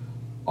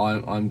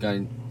 I'm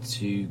going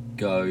to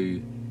go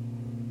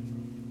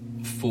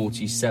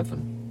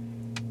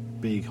 47.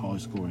 Big high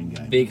scoring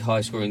game. Big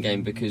high scoring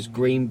game because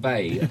Green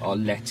Bay are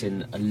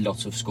letting a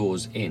lot of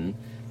scores in,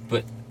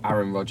 but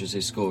Aaron Rodgers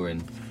is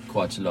scoring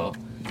quite a lot.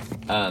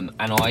 And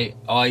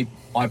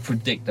I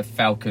predict the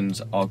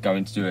Falcons are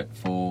going to do it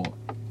for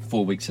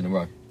 4 weeks in a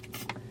row.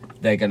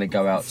 They're going to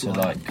go out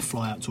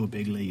fly out to a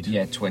big lead.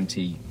 Yeah,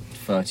 20,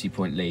 30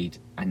 point lead,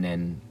 and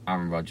then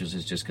Aaron Rodgers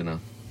is just going to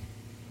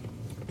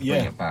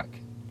bring it back.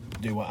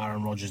 Do what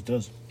Aaron Rodgers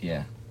does.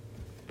 Yeah.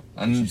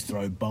 And just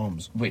throw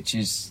bombs. Which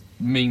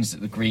means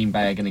that the Green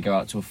Bay are going to go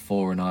out to a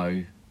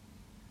 4-0.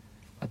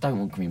 I don't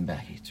want Green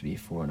Bay to be a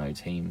 4-0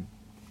 team.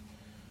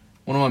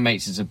 One of my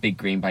mates is a big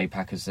Green Bay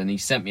Packers, and he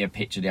sent me a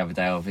picture the other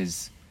day of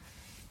his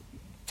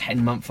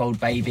 10-month-old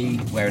baby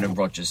wearing a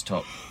Rodgers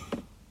top.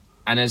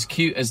 And as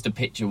cute as the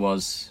picture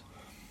was,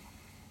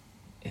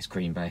 it's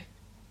Green Bay.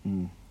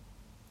 Mm.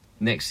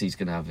 Next he's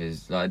going to have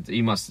his...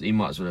 he might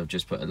as well have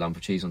just put a lump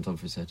of cheese on top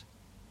of his head.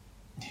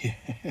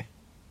 Yeah.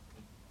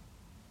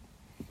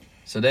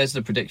 So there's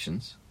the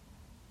predictions.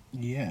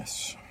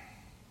 Yes.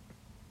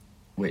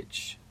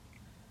 Which...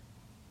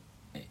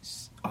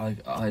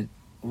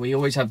 we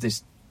always have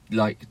this,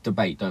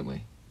 debate, don't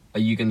we?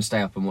 Are you going to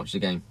stay up and watch the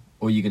game?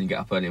 Or are you going to get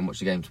up early and watch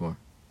the game tomorrow?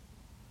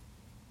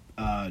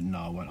 No,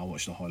 I won't. I'll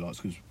watch the highlights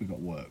because we've got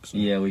work. So.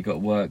 Yeah, we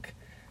got work.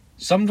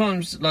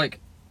 Sometimes,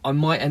 I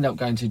might end up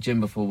going to the gym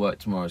before work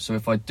tomorrow. So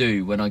if I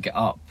do, when I get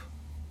up,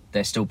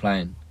 they're still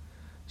playing.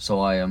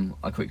 So I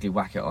quickly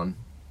whack it on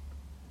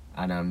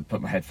and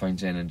put my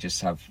headphones in and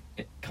just have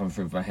it come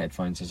through with my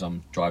headphones as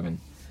I'm driving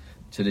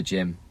to the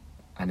gym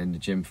and in the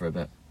gym for a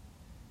bit.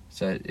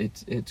 So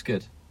it's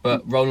good.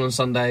 But roll on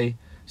Sunday.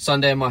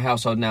 Sunday in my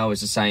household now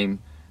is the same.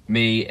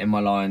 Me in my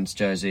Lions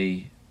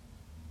jersey,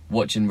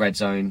 watching Red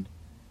Zone,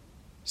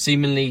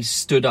 seemingly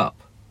stood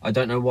up. I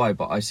don't know why,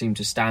 but I seem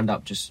to stand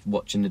up just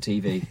watching the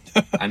TV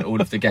and all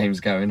of the games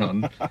going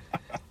on.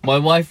 My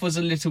wife was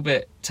a little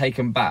bit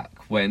taken back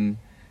when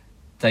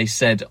they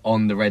said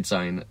on the Red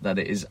Zone that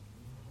it is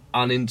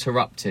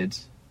uninterrupted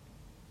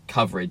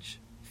coverage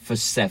for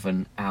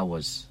 7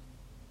 hours.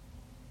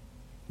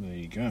 There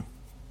you go.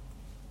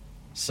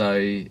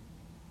 So,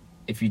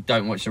 if you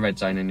don't watch the Red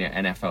Zone and you're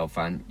an NFL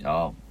fan,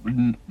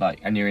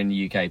 and you're in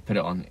the UK, put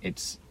it on.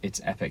 It's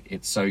epic.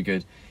 It's so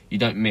good. You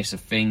don't miss a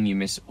thing. You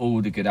miss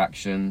all the good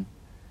action,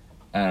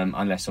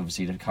 unless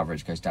obviously the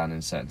coverage goes down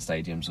in certain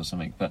stadiums or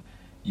something. But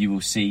you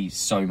will see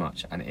so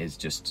much, and it is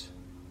just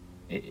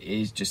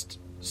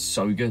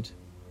so good.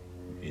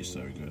 It is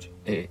so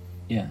good.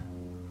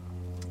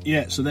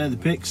 Yeah. So they're the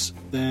picks.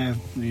 There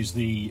is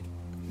the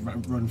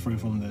run through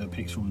from the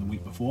picks from the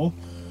week before.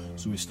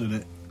 So we're still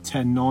at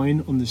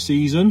 10-9 on the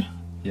season.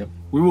 Yep.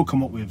 We will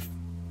come up with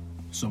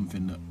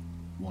something that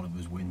one of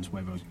us wins,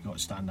 whether we've got to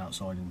stand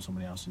outside and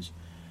somebody else's.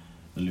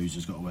 The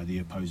loser's got to wear the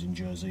opposing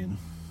jersey and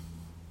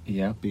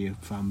be a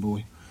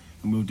fanboy.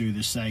 And we'll do the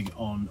seg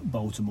on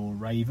Baltimore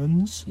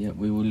Ravens. Yeah,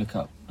 we will look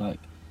up a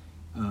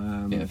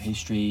bit of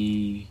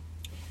history,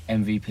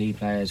 MVP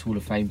players, Hall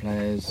of Fame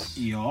players.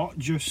 Yeah,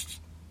 just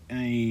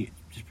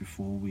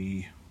before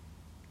we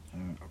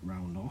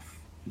round off,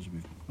 because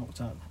we've knocked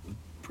out a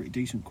pretty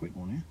decent quick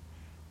one here.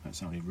 That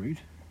sounded rude.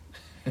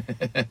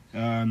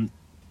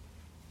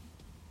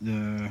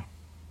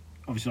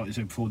 Obviously, like I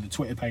said before, the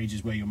Twitter page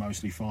is where you'll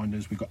mostly find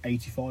us. We've got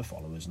 85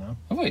 followers now.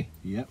 Have we?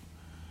 Yep.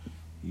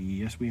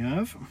 Yes, we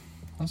have.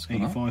 That's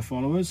good. 85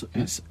 followers.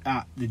 Yeah. It's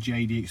at the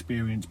JD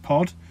Experience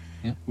Pod.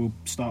 Yeah. We'll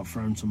start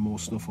throwing some more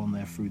stuff on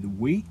there through the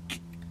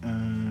week.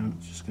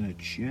 Just going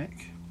to check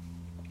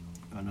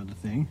another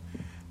thing.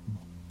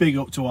 Big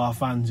up to our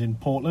fans in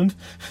Portland.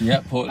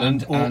 Yeah,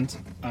 Portland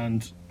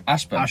and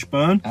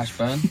Ashburn.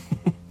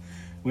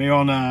 We're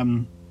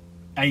on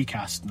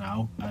Acast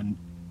now, and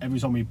every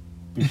time we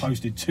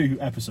posted 2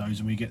 episodes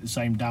and we get the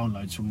same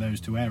downloads from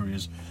those 2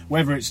 areas,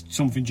 whether it's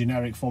something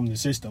generic from the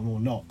system or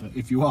not. But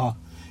if you are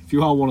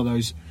one of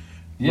those,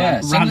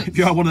 if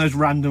you are one of those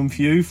random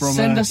few from,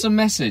 send us a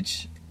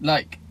message.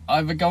 Like,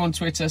 either go on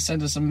Twitter,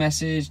 send us a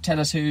message, tell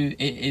us who it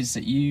is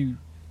that you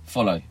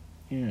follow.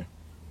 Yeah.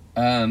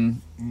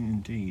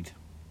 Indeed.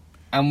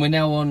 And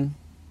we're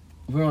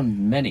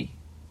on many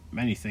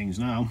things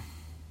now.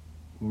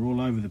 We're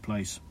all over the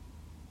place.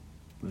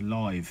 We're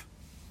live.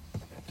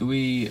 Do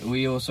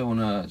we also want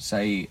to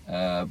say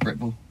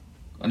Britball?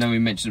 I know we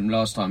mentioned them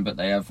last time, but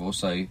they have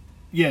also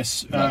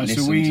yes.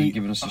 So we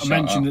given us a I shout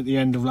mentioned out. at the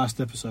end of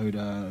last episode,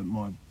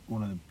 one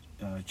of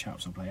the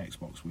chaps I play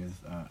Xbox with,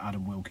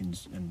 Adam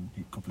Wilkins, and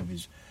a couple of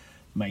his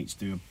mates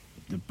do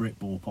the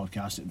Britball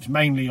podcast. It's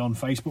mainly on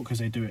Facebook because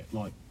they do it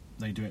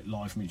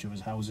live from each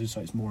other's houses,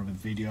 so it's more of a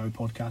video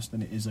podcast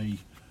than it is a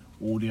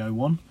audio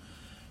one.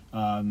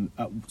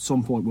 At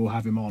some point we'll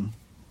have him on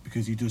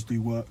because he does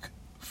do work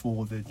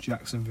for the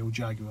Jacksonville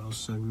Jaguars,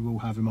 so we will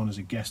have him on as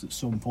a guest at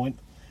some point.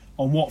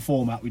 On what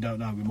format, we don't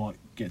know. We might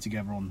get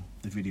together on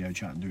the video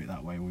chat and do it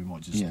that way, or we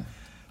might just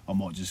I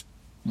might just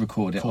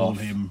record it, call off.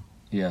 him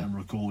and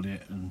record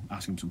it and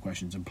ask him some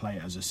questions and play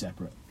it as a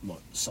separate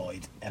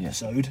side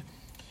episode.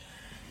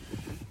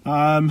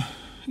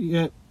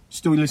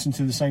 Still listen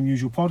to the same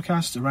usual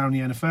podcast, Around the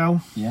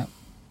NFL. Yeah.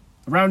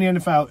 Around the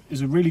NFL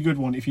is a really good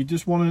one if you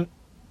just want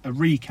a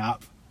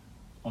recap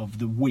of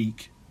the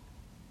week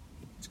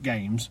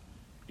games.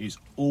 It's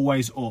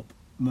always up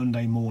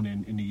Monday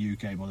morning in the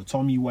UK. By the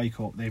time you wake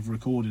up, they've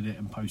recorded it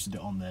and posted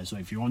it on there. So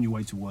if you're on your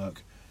way to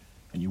work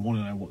and you want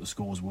to know what the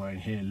scores were and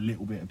hear a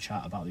little bit of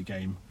chat about the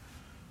game,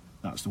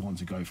 that's the one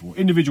to go for.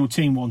 Individual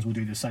team ones will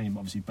do the same,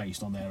 obviously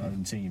based on their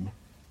own team.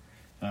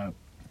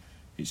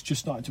 It's just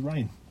started to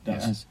rain.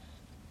 Yes.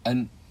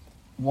 And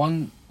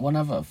one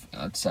other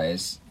I'd say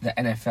is the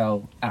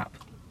NFL app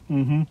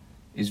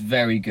is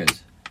very good,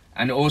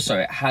 and also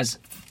it has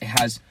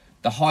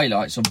the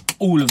highlights of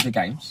all of the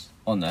games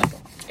on there.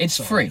 It's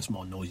free. It's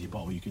my noisy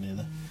bottle. You can hear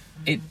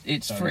that.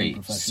 It's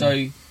free.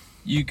 So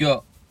you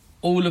got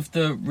all of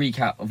the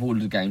recap of all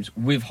of the games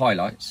with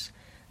highlights,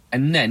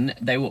 and then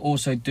they will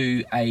also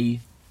do a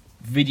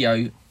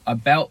video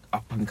about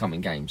up and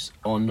coming games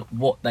on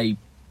what they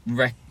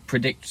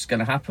predict is going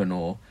to happen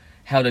or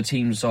how the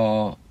teams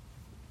are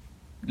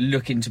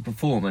looking to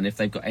perform and if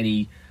they've got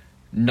any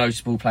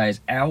notable players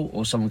out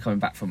or someone coming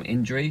back from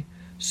injury.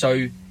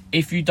 So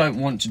if you don't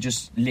want to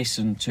just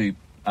listen to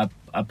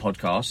a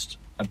podcast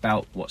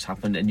about what's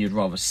happened and you'd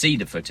rather see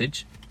the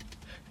footage,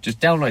 just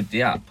download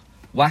the app,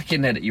 whack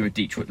in there that you're a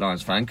Detroit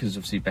Lions fan because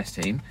obviously best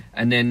team,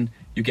 and then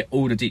you get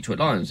all the Detroit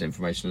Lions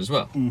information as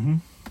well.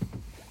 You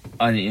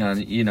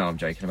know I'm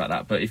joking about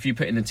that, but if you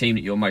put in the team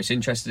that you're most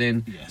interested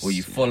in or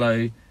you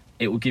follow,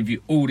 it will give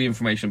you all the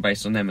information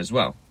based on them as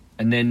well.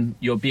 And then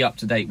you'll be up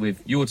to date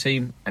with your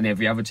team and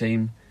every other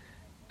team.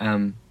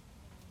 And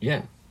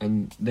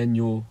then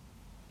you'll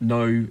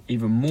know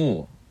even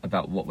more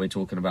about what we're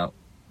talking about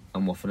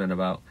and waffling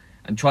about.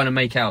 and trying to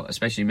make out,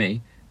 especially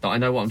me, that I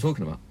know what I'm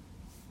talking about.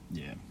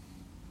 Yeah.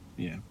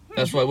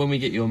 That's why when we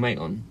get your mate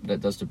on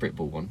that does the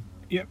Britball one,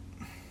 Yep.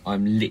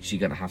 I'm literally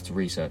going to have to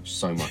research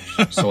so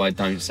much so I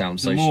don't sound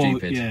so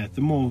stupid. Yeah,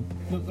 the more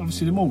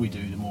we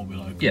do, the more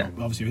we'll open Yeah. up.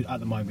 Obviously, at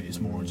the moment, it's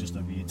more just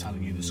over here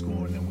telling you the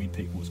score, and then we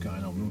pick what's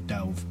going on. We'll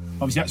delve.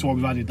 Obviously, that's why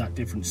we've added that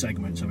different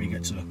segment, so we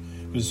get to,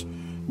 because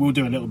we'll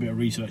do a little bit of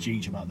research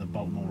each about the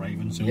Baltimore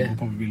Ravens, and we'll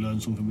probably learn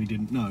something we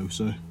didn't know.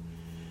 So,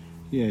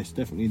 yeah, it's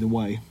definitely the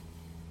way.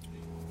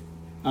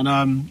 And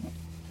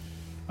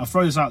I'll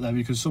throw this out there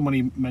because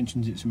somebody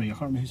mentioned it to me. I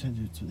can't remember who said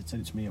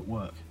it to me at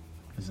work.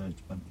 There's a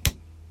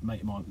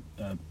mate of mine,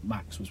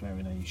 Max, was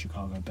wearing a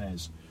Chicago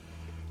Bears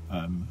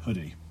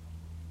hoodie,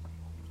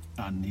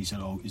 and he said,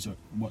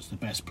 what's the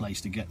best place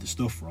to get the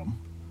stuff from?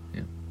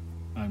 Yeah.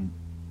 And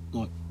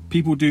like,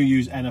 people do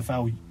use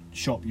NFL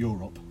Shop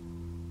Europe,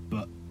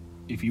 but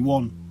if you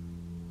want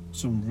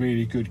some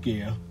really good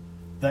gear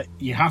that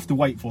you have to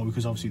wait for,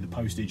 because obviously the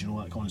postage and all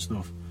that kind of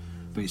stuff,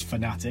 but it's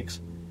Fanatics.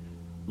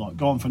 Like,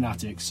 go on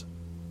Fanatics,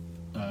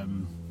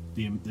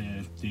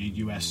 the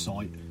US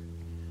site,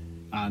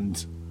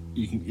 and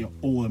you can get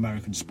all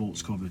American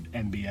sports covered: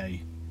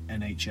 NBA,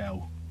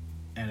 NHL,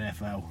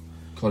 NFL,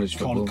 College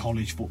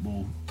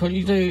football. Can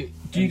you do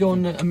you go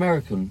on the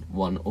American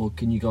one, or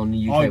can you go on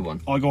the UK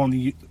one? I go on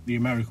the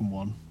American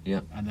one,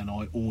 Yeah. and then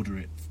I order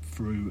it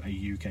through a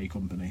UK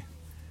company.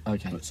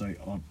 Okay. But so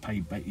I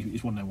pay.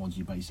 It's one of the ones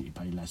you basically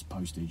pay less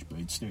postage, but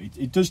it's still,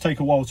 it does take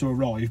a while to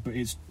arrive. But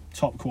it's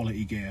top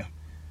quality gear,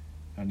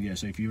 and yeah.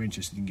 So if you're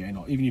interested in getting,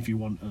 like, even if you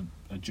want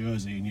a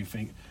jersey and you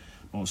think,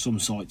 well, some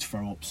sites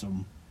throw up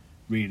some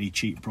really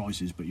cheap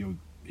prices, but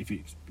if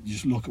you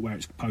just look at where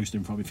it's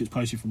posting from. If it's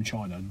posted from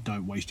China,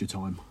 don't waste your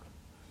time.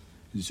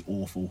 It's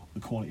awful. The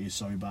quality is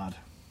so bad.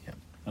 Yeah.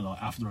 And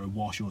like, after a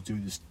wash or two,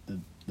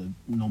 the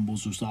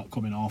numbers will start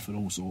coming off and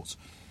all sorts.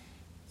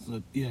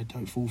 So yeah,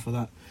 don't fall for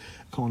that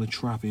kind of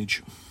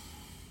trappage.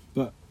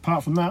 But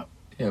apart from that,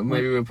 Yeah,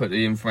 maybe we'll put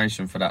the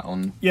information for that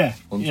on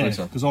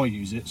Twitter, because I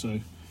use it. So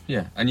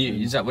yeah. And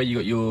is that where you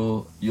got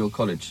your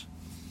college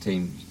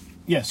team?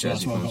 yes, so that's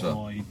jersey where I from got as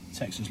well? my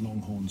Texas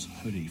Longhorns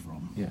hoodie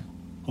from. Yeah.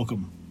 Hook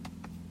 'em,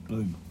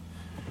 boom.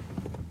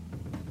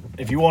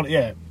 If you want,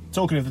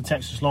 talking of the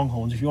Texas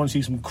Longhorns, if you want to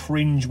see some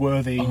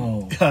cringe-worthy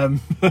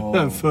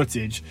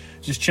footage,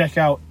 just check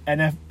out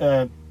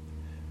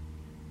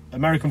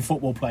American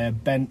football player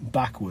bent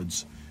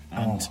backwards,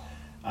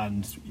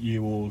 and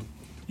you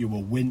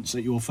will wince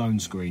at your phone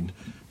screen.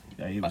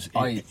 Yeah,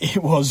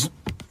 it was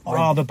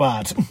rather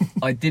bad.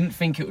 I didn't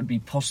think it would be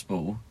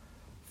possible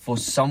for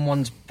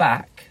someone's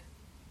back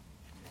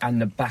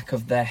and the back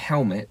of their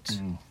helmet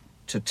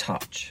to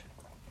touch.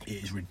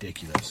 It is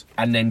ridiculous.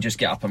 And then just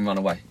get up and run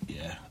away.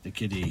 Yeah, the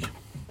kiddie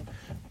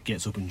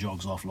gets up and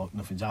jogs off like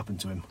nothing's happened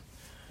to him.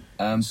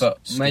 But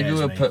maybe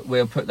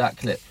we'll put that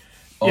clip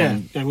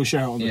on. Yeah, we'll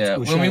share it on the Yeah,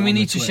 we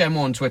need to Twitter. share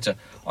more on Twitter.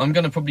 I'm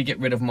going to probably get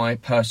rid of my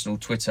personal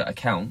Twitter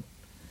account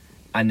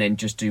and then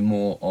just do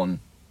more on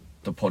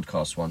the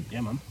podcast one.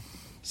 Yeah, man.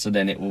 So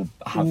then it will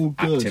have All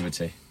good.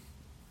 activity.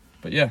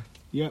 But yeah,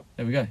 Yep.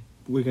 there we go.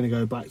 We're going to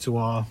go back to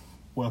our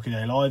working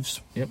day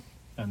lives. Yep.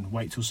 And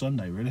wait till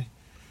Sunday, really.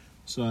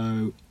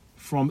 So,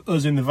 from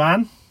us in the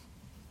van,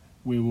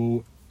 we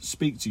will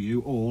speak to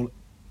you all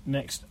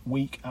next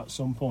week at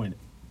some point.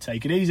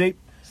 Take it easy.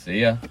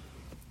 See ya.